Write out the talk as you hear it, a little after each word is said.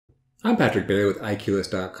I'm Patrick Bailey with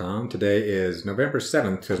IQlist.com. Today is November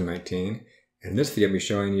 7th, 2019. And in this video, I'll be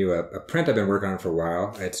showing you a print I've been working on for a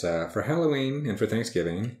while. It's for Halloween and for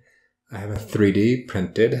Thanksgiving. I have a 3D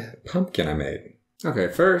printed pumpkin I made. Okay,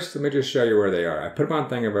 first, let me just show you where they are. I put them on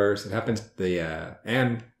Thingiverse. It happens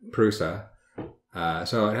and Prusa.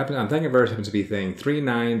 So it happens on Thingiverse. It happens to be thing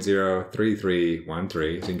 3903313. So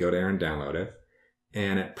you can go there and download it.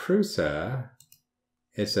 And at Prusa,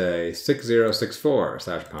 it's a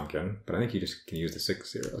 6064/pumpkin, but I think you just can use the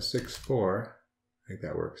 6064. I think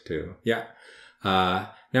that works too. Yeah. Now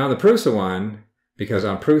on the Prusa one, because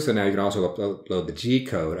on Prusa now you can also upload the G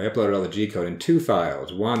code. I uploaded all the G code in two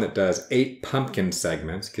files. One that does 8 pumpkin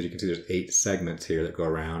segments, because you can see there's 8 segments here that go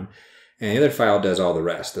around. And the other file does all the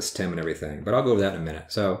rest, the stem and everything. But I'll go over that in a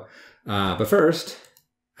minute. So, but first,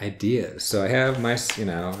 ideas. So I have my,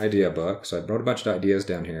 idea book. So I wrote a bunch of ideas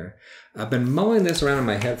down here. I've been mulling this around in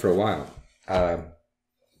my head for a while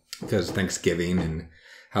because Thanksgiving and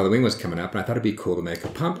Halloween was coming up, and I thought it'd be cool to make a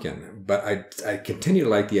pumpkin. But I continue to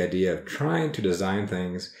like the idea of trying to design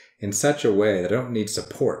things in such a way that I don't need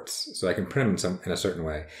supports, so I can print them in a certain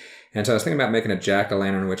way. And so I was thinking about making a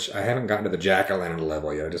jack-o'-lantern, which I haven't gotten to the jack-o'-lantern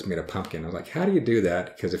level yet. I just made a pumpkin. I was like, how do you do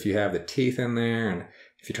that? Because if you have the teeth in there, and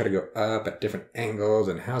if you try to go up at different angles,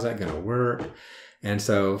 and how's that going to work? And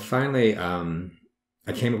so finally,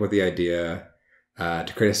 I came up with the idea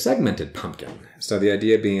to create a segmented pumpkin. So the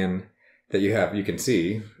idea being that you can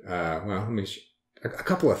see, well, let me a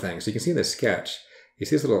couple of things. So you can see in the sketch, you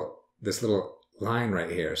see this little line right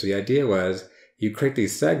here. So the idea was you create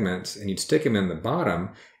these segments and you'd stick them in the bottom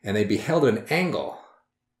and they'd be held at an angle.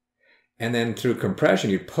 And then through compression,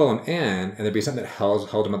 you'd pull them in and there'd be something that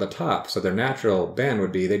hold them at the top. So their natural bend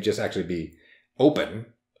would be, they'd just actually be open.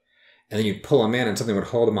 And then you'd pull them in and something would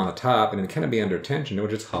hold them on the top and it'd kind of be under tension. It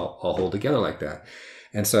would just all hold together like that.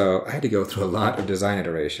 And so I had to go through a lot of design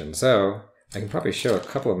iterations. So I can probably show a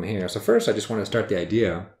couple of them here. So first, I just want to start the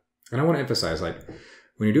idea. And I want to emphasize, like,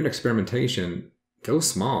 when you're doing experimentation, go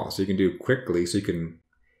small so you can do quickly. So you can,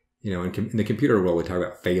 in the computer world, we talk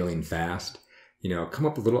about failing fast. Come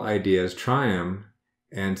up with little ideas, try them.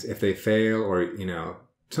 And if they fail or,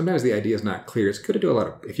 sometimes the idea is not clear. It's good to do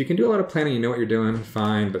if you can do a lot of planning, you know what you're doing,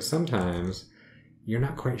 fine. But sometimes you're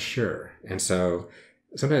not quite sure. And so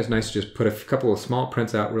sometimes it's nice to just put a couple of small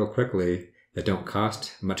prints out real quickly that don't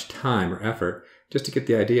cost much time or effort just to get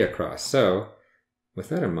the idea across. So with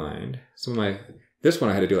that in mind, this one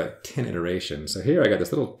I had to do like 10 iterations. So here I got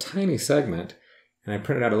this little tiny segment and I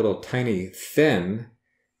printed out a little tiny thin,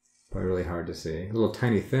 probably really hard to see, a little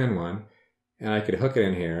tiny thin one. And I could hook it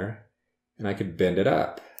in here and I could bend it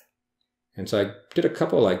up. And so I did a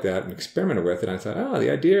couple like that and experimented with it. And I thought, oh, the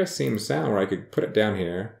idea seems sound where I could put it down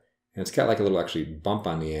here. And it's got like a little actually bump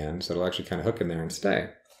on the end. So it'll actually kind of hook in there and stay.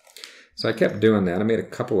 So I kept doing that. I made a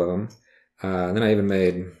couple of them. And then I even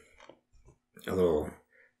made a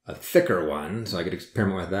thicker one so I could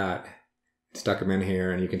experiment with that. Stuck them in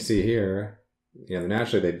here. And you can see here,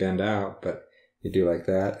 naturally they bend out, but you do like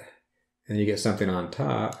that. And you get something on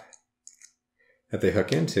top that they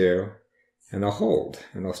hook into. And they'll hold,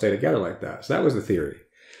 and they'll stay together like that. So that was the theory.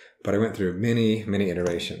 But I went through many, many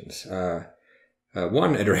iterations.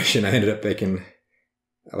 One iteration, I ended up making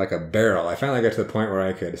like a barrel. I finally got to the point where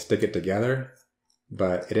I could stick it together,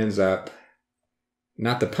 but it ends up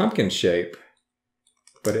not the pumpkin shape,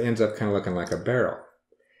 but it ends up kind of looking like a barrel.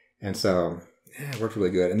 And so it worked really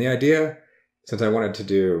good. And the idea, since I wanted to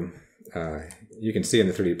do, you can see in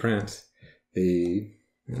the 3D prints, let me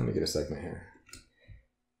get a segment here.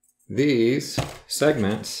 These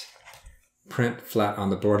segments print flat on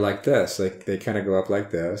the board like this. They kind of go up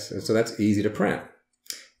like this. And so that's easy to print.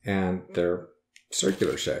 And they're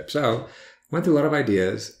circular shape. So went through a lot of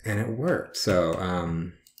ideas and it worked. So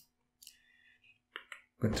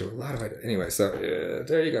went through a lot of ideas. Anyway, so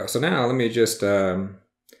there you go. So now let me just let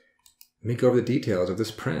me go over the details of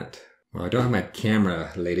this print. Well, I don't have my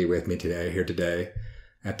camera lady with me today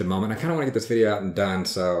at the moment. I kind of want to get this video out and done.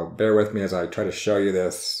 So bear with me as I try to show you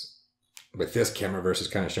this with this camera versus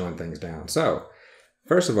kind of showing things down. So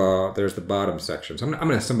first of all, there's the bottom section. So I'm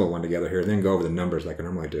going to assemble one together here and then go over the numbers like I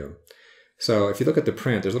normally do. So if you look at the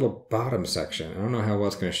print, there's a little bottom section. I don't know how well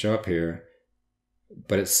it's going to show up here,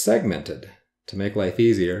 but it's segmented to make life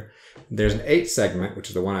easier. There's an 8 segment, which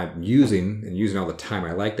is the one I'm using all the time.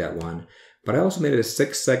 I like that one. But I also made it a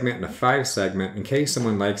 6 segment and a 5 segment in case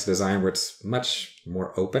someone likes a design where it's much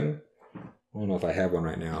more open. I don't know if I have one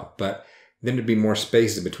right now, but then there'd be more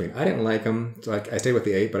spaces in between. I didn't like them, so I stayed with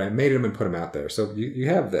the 8, but I made them and put them out there. So you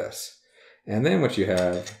have this. And then what you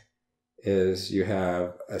have is you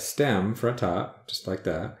have a stem for a top, just like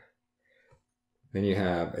that. Then you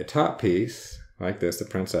have a top piece, like this that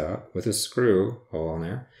prints out with a screw hole in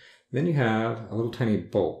there. Then you have a little tiny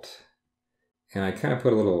bolt. And I kind of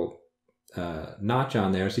put a little notch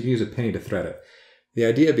on there so you can use a penny to thread it. The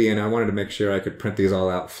idea being I wanted to make sure I could print these all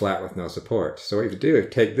out flat with no support. So what you do is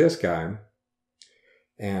take this guy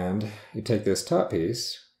and you take this top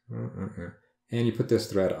piece and you put this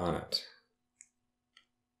thread on it.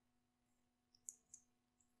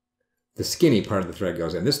 The skinny part of the thread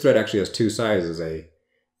goes in. This thread actually has two sizes, a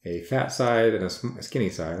fat side and a skinny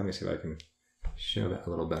side. Let me see if I can show that a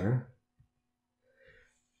little better.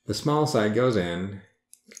 The small side goes in,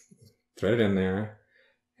 thread it in there,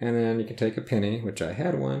 and then you can take a penny, which I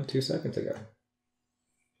had one 2 seconds ago.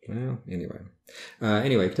 Well, anyway,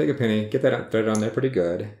 you take a penny, get that threaded on there pretty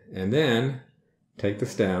good, and then take the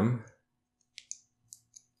stem,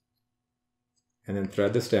 and then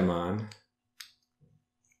thread the stem on,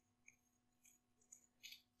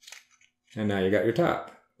 and now you got your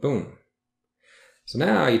top. Boom. So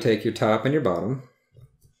now you take your top and your bottom,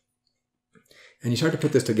 and you start to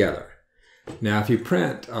put this together. Now, if you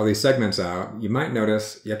print all these segments out, you might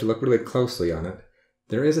notice you have to look really closely on it.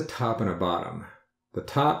 There is a top and a bottom. The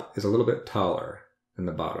top is a little bit taller than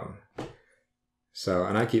the bottom. So,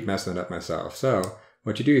 and I keep messing it up myself. So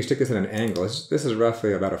what you do, you stick this in an angle. This is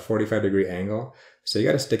roughly about a 45-degree angle. So you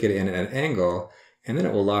got to stick it in at an angle, and then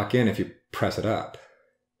it will lock in if you press it up.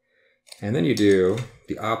 And then you do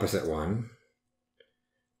the opposite one.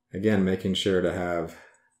 Again, making sure to have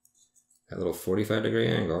that little 45-degree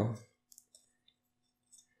angle.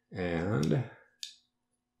 And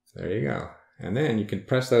there you go. And then you can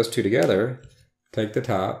press those two together, take the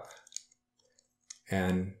top,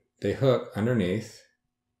 and they hook underneath.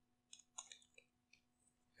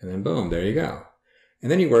 And then boom, there you go.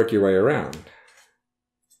 And then you work your way around.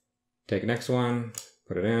 Take the next one,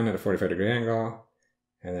 put it in at a 45-degree angle,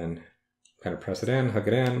 and then kind of press it in, hook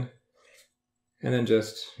it in, and then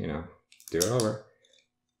just, you know, do it over.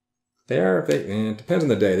 It depends on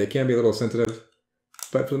the day. They can be a little sensitive,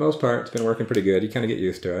 but for the most part, it's been working pretty good. You kind of get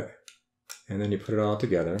used to it. And then you put it all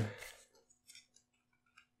together.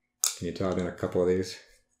 Can you tell I've done a couple of these?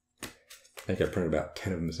 I think I've printed about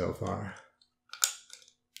 10 of them so far.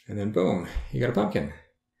 And then boom, you got a pumpkin.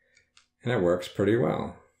 And it works pretty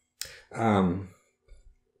well.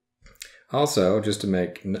 Also, just to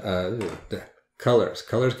make the colors.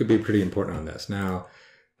 Colors could be pretty important on this. Now,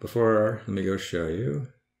 let me go show you.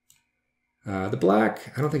 The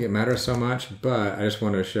black, I don't think it matters so much, but I just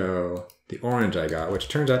want to show the orange I got, which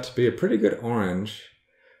turns out to be a pretty good orange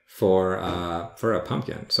for a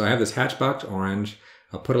pumpkin. So I have this Hatchbox orange.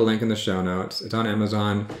 I'll put a link in the show notes. It's on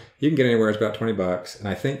Amazon. You can get anywhere. It's about 20 bucks. And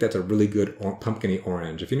I think that's a really good pumpkin-y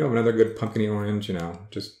orange. If you know of another good pumpkin-y orange, you know,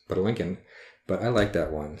 just put a link in. But I like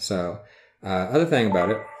that one. So other thing about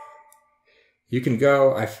it, you can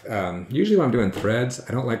go, usually when I'm doing threads,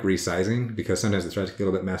 I don't like resizing because sometimes the threads get a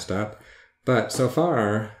little bit messed up. But so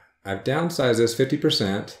far, I've downsized this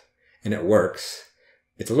 50% and it works.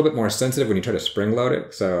 It's a little bit more sensitive when you try to spring load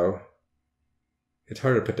it, so it's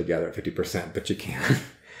harder to put together at 50%, but you can.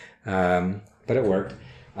 But it worked.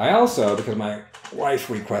 I also, because my wife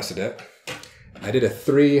requested it, I did a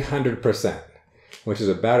 300%, which is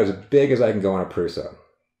about as big as I can go on a Prusa.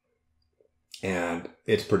 And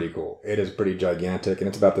it's pretty cool. It is pretty gigantic, and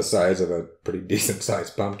it's about the size of a pretty decent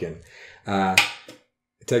sized pumpkin.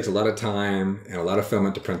 It takes a lot of time and a lot of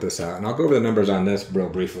filament to print this out. And I'll go over the numbers on this real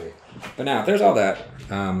briefly. But now, if there's all that,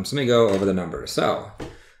 so let me go over the numbers. So,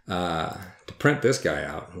 to print this guy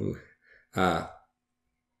out,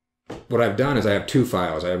 what I've done is I have two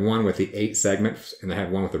files. I have one with the 8 segments, and I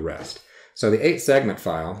have one with the rest. So the 8 segment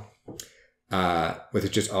file,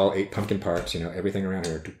 with just all 8 pumpkin parts, you know, everything around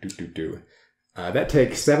here, that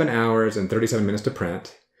takes 7 hours and 37 minutes to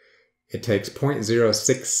print. It takes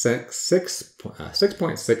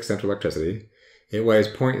 6.6 cents electricity. It weighs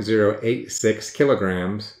 0.086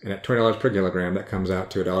 kilograms, and at $20 per kilogram, that comes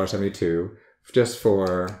out to $1.72 just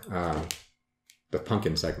for the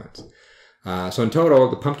pumpkin segments. So in total,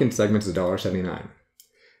 the pumpkin segments is $1.79.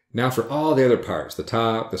 Now for all the other parts, the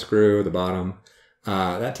top, the screw, the bottom,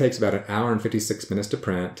 that takes about 1 hour and 56 minutes to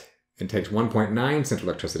print. It takes 1.9 cents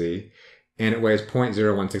electricity. And it weighs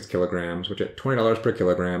 0.016 kilograms, which at $20 per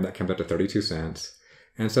kilogram, that comes out to 32 cents.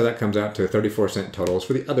 And so that comes out to 34-cent totals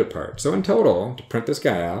for the other part. So in total, to print this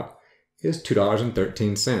guy out, is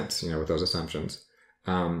 $2.13, you know, with those assumptions.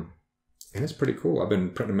 And it's pretty cool. I've been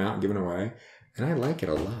printing them out and giving them away, and I like it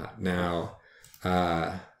a lot. Now,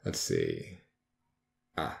 let's see.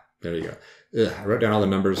 There you go. I wrote down all the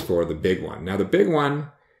numbers for the big one. Now, the big one,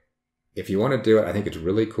 if you want to do it, I think it's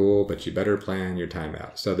really cool, but you better plan your time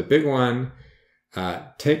out. So the big one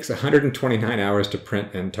takes 129 hours to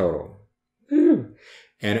print in total.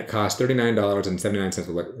 and it costs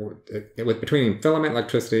 $39.79 with between filament,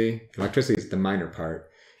 electricity is the minor part.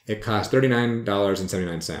 It costs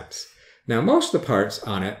 $39.79. Now, most of the parts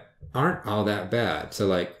on it aren't all that bad. So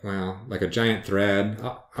like a giant thread,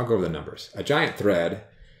 I'll go over the numbers. A giant thread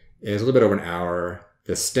is a little bit over an hour.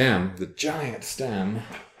 The stem, the giant stem,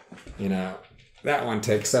 that one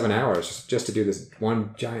takes 7 hours just to do this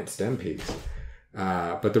one giant stem piece.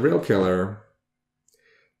 But the real killer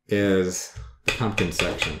is the pumpkin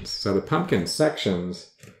sections. So the pumpkin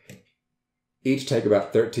sections each take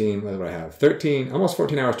about 13, almost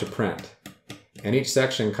 14 hours to print. And each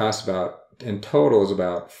section costs in total is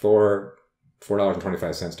about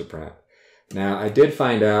 $4.25 to print. Now, I did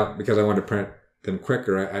find out, because I wanted to print them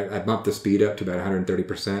quicker, I bumped the speed up to about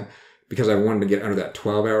 130% because I wanted to get under that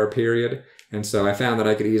 12-hour period. And so I found that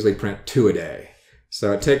I could easily print 2 a day.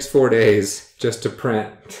 So it takes 4 days just to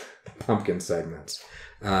print pumpkin segments.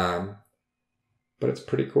 But it's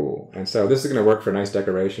pretty cool. And so this is going to work for a nice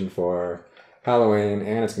decoration for Halloween,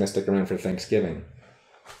 and it's going to stick around for Thanksgiving.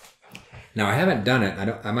 Now, I haven't done it.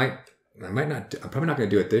 I'm probably not going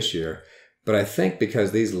to do it this year, but I think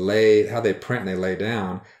because how they print and they lay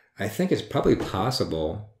down, I think it's probably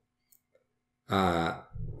possible, and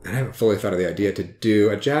I haven't fully thought of the idea, to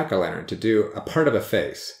do a jack-o'-lantern, to do a part of a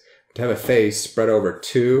face, to have a face spread over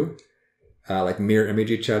 2, like mirror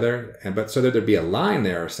image each other, but so that there'd be a line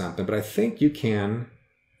there or something. But I think you can,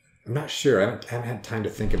 I'm not sure, I haven't had time to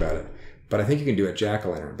think about it, but I think you can do a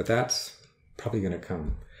jack-o'-lantern, but that's probably going to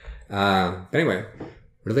come. But anyway,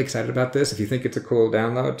 really excited about this. If you think it's a cool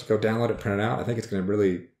download, go download it, print it out. I think it's going to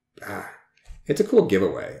really, it's a cool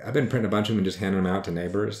giveaway. I've been printing a bunch of them and just handing them out to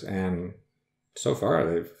neighbors, and so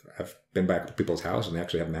far I've been back to people's house and they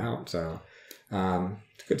actually have them out. So it's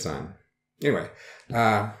a good sign. Anyway,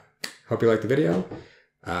 hope you liked the video.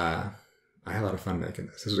 I had a lot of fun making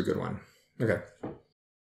this. This was a good one. Okay.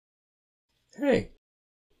 Hey,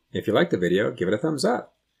 if you liked the video, give it a thumbs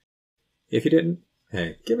up. If you didn't,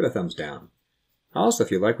 hey, give it a thumbs down. Also,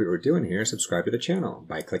 if you like what we're doing here, subscribe to the channel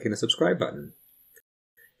by clicking the subscribe button.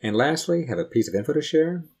 And lastly, have a piece of info to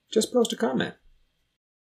share? Just post a comment.